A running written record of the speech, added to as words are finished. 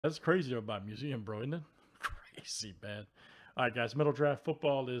That's crazy about museum, bro, isn't it? Crazy, man. All right, guys. Metal Draft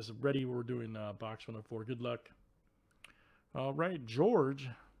Football is ready. We're doing box 104. Good luck. All right, George.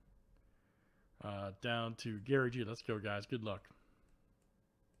 Down to Gary G. Let's go, guys. Good luck.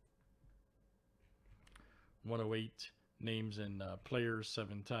 108 names and players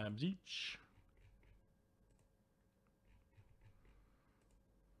 7 times each.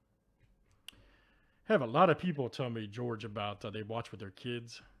 Have a lot of people tell me, George, about they watch with their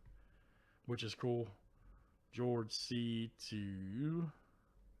kids, which is cool. George C to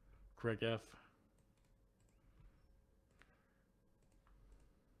Craig F.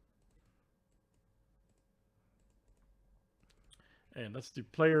 And let's do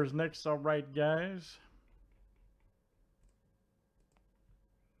players next. All right, guys.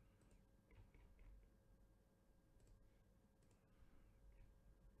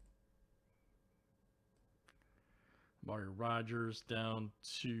 Mario Rogers down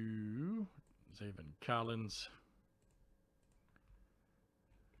to Zayvon Collins.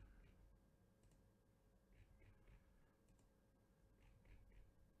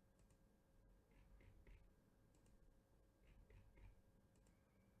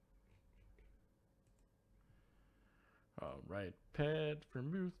 All right, Pat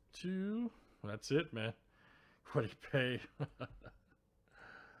Vermouth to. Well, that's it, man. What he pay?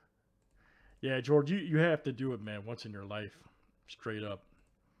 Yeah, George, you have to do it, man. Once in your life, straight up,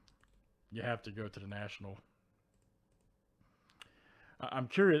 you have to go to the national. I'm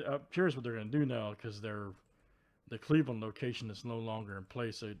curious. I'm curious what they're going to do now because the Cleveland location is no longer in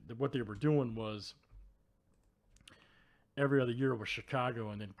place. So what they were doing was every other year was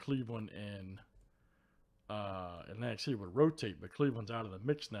Chicago, and then Cleveland and Atlantic City would rotate. But Cleveland's out of the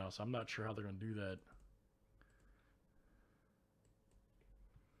mix now, so I'm not sure how they're going to do that.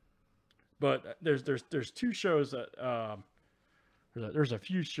 But there's 2 shows that there's a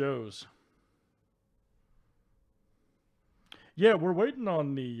few shows. Yeah, we're waiting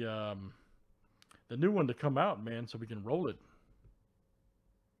on the new one to come out, man, so we can roll it.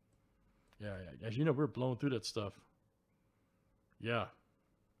 Yeah, as you know, we're blowing through that stuff. Yeah,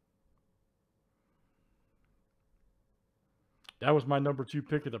 that was my number 2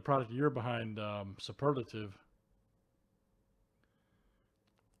 pick of the product of the year behind Superlative.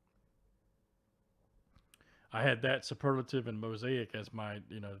 I had that Superlative and Mosaic as my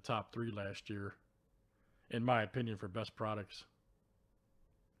the top 3 last year, in my opinion, for best products.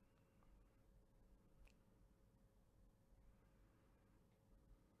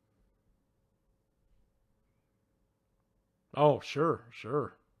 Oh, sure,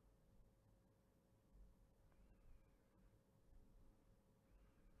 sure.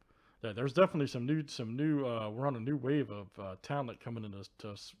 Yeah, there's definitely some new. We're on a new wave of talent coming into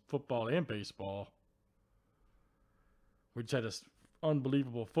football and baseball. We just had this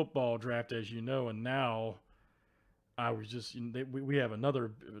unbelievable football draft, as you know, and now I was just we have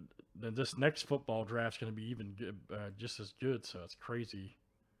another. Then this next football draft's going to be even good, just as good. So it's crazy.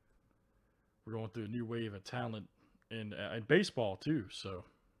 We're going through a new wave of talent in baseball too. So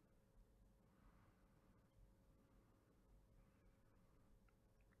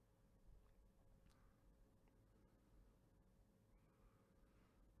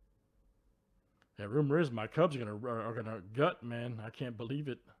yeah, rumor is my Cubs are gonna gut, man. I can't believe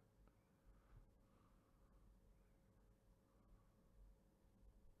it.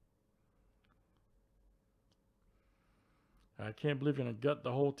 I can't believe you're gonna gut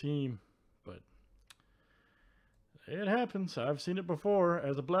the whole team, but it happens. I've seen it before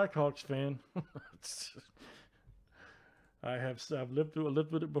as a Blackhawks fan. I've lived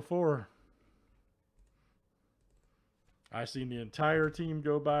with it before. I seen the entire team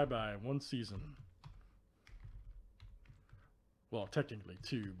go bye bye in one season. Well, technically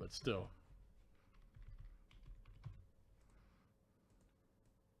 2, but still.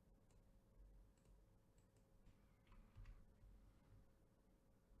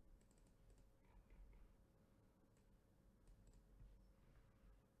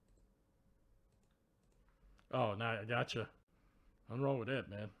 Oh, now I gotcha. Nothing wrong with that,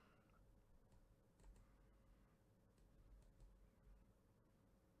 man.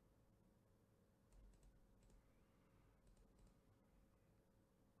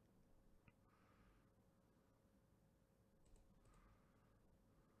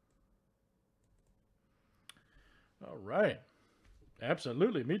 All right.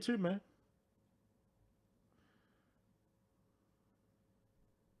 Absolutely. Me too, man.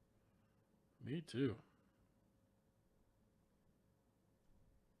 Me too.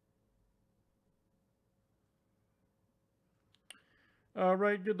 All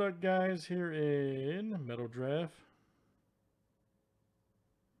right. Good luck, guys, here in Metal Draft.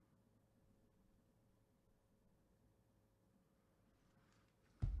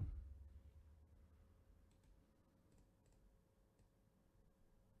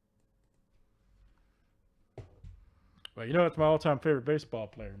 But you know, it's my all-time favorite baseball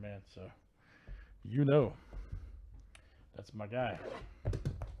player, man. So, you know, that's my guy.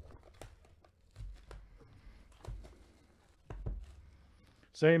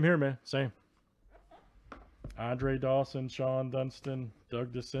 Same here, man. Same. Andre Dawson, Sean Dunston,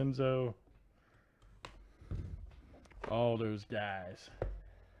 Doug DeCenzo. All those guys.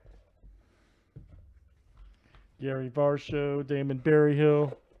 Gary Varsho, Damon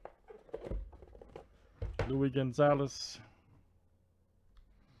Berryhill, Louis Gonzalez.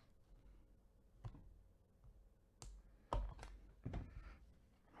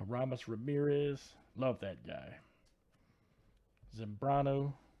 Ramos Ramirez. Love that guy.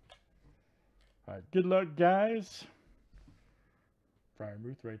 Zambrano. All right, good luck, guys. Brian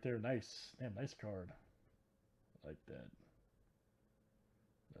Ruth right there. Nice. Damn, nice card. I like that.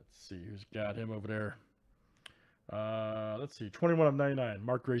 Let's see who's got him over there. Let's see. 21 of 99.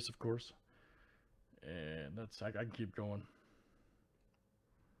 Mark Grace, of course. And that's I can keep going.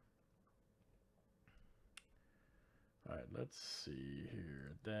 All right, let's see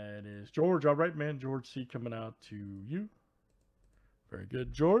here. That is George. All right, man. George C coming out to you. Very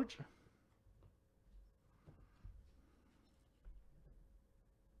good, George.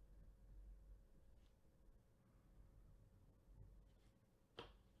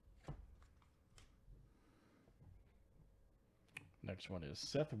 Next one is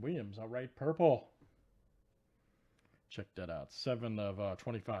Seth Williams. All right, purple. Check that out. 7 of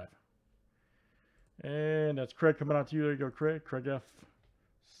 25. And that's Craig coming out to you. There you go, Craig. Craig F.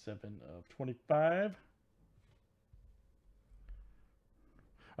 7 of 25.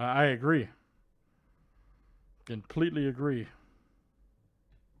 I agree. Completely agree.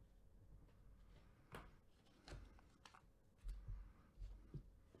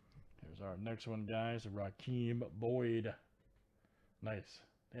 Here's our next one, guys. Rakeem Boyd. Nice.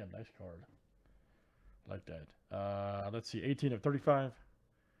 Damn, nice card. Like that. Let's see. 18 of 35.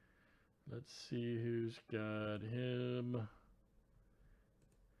 Let's see who's got him.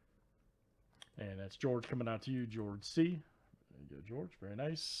 And that's George coming out to you, George C. There you go, George. Very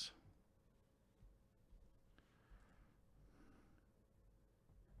nice.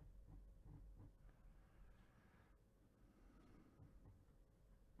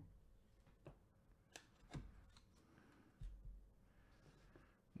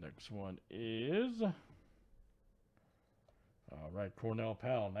 Next one is, all right, Cornell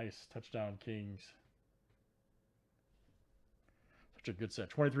Powell. Nice. Touchdown Kings. Such a good set.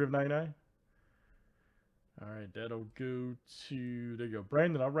 23 of 99. All right, that'll go to, there you go,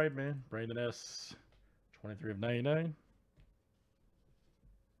 Brandon. All right, man. Brandon S. 23 of 99.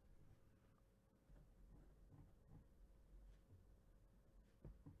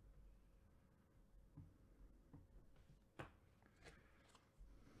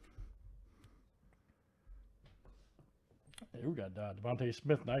 Hey, we got Devontae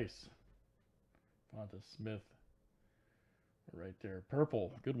Smith. Nice. Devontae Smith. Right there.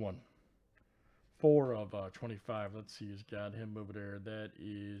 Purple. Good one. 4 of 25. Let's see who's got him over there. That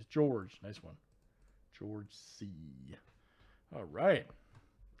is George. Nice one. George C. All right.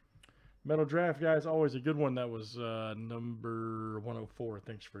 Metal Draft, guys. Always a good one. That was number 104.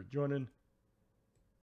 Thanks for joining.